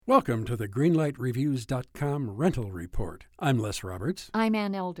Welcome to the GreenlightReviews.com Rental Report. I'm Les Roberts. I'm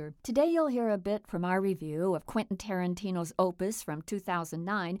Ann Elder. Today you'll hear a bit from our review of Quentin Tarantino's opus from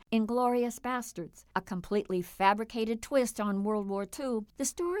 2009, Inglourious Basterds, a completely fabricated twist on World War II. The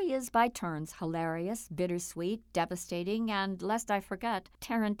story is by turns hilarious, bittersweet, devastating, and, lest I forget,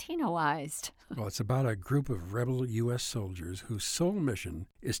 Tarantinoized. Well, it's about a group of rebel U.S. soldiers whose sole mission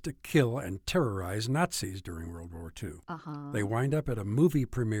is to kill and terrorize Nazis during World War II. They wind up at a movie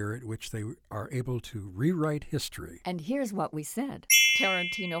premiere at which they are able to rewrite history. And here's what we said.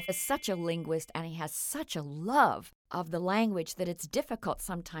 Tarantino is such a linguist, and he has such a love of the language that it's difficult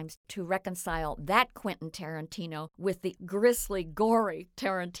sometimes to reconcile that Quentin Tarantino with the grisly, gory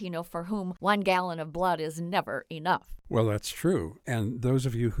Tarantino for whom 1 gallon of blood is never enough. Well, that's true. And those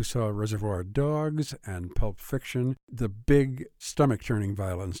of you who saw Reservoir Dogs and Pulp Fiction, the big stomach-churning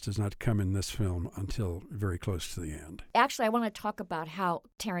violence does not come in this film until very close to the end. Actually, I want to talk about how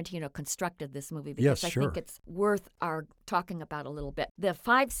Tarantino constructed this movie because I think it's worth our talking about a little bit. The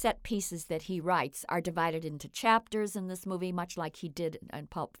 5 set pieces that he writes are divided into chapters in this movie, much like he did in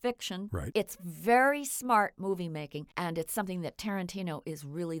Pulp Fiction. Right. It's very smart movie making, and it's something that Tarantino is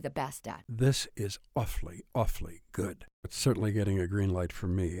really the best at. This is awfully, awfully good. It's certainly getting a green light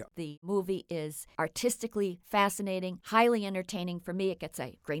from me. The movie is artistically fascinating, highly entertaining. For me, it gets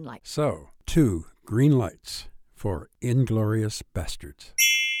a green light. So, 2 green lights for Inglourious Basterds.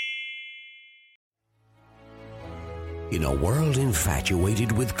 In a world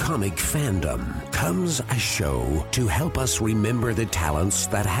infatuated with comic fandom comes a show to help us remember the talents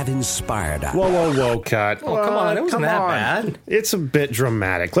that have inspired us. Whoa, cut. Oh, come on. It wasn't that bad. It's a bit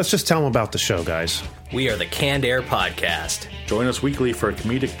dramatic. Let's just tell them about the show, guys. We are the Canned Air Podcast. Join us weekly for a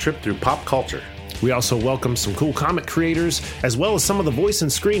comedic trip through pop culture. We also welcome some cool comic creators, as well as some of the voice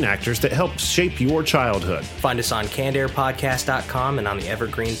and screen actors that helped shape your childhood. Find us on CannedAirPodcast.com and on the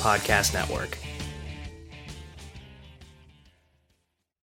Evergreen Podcast Network.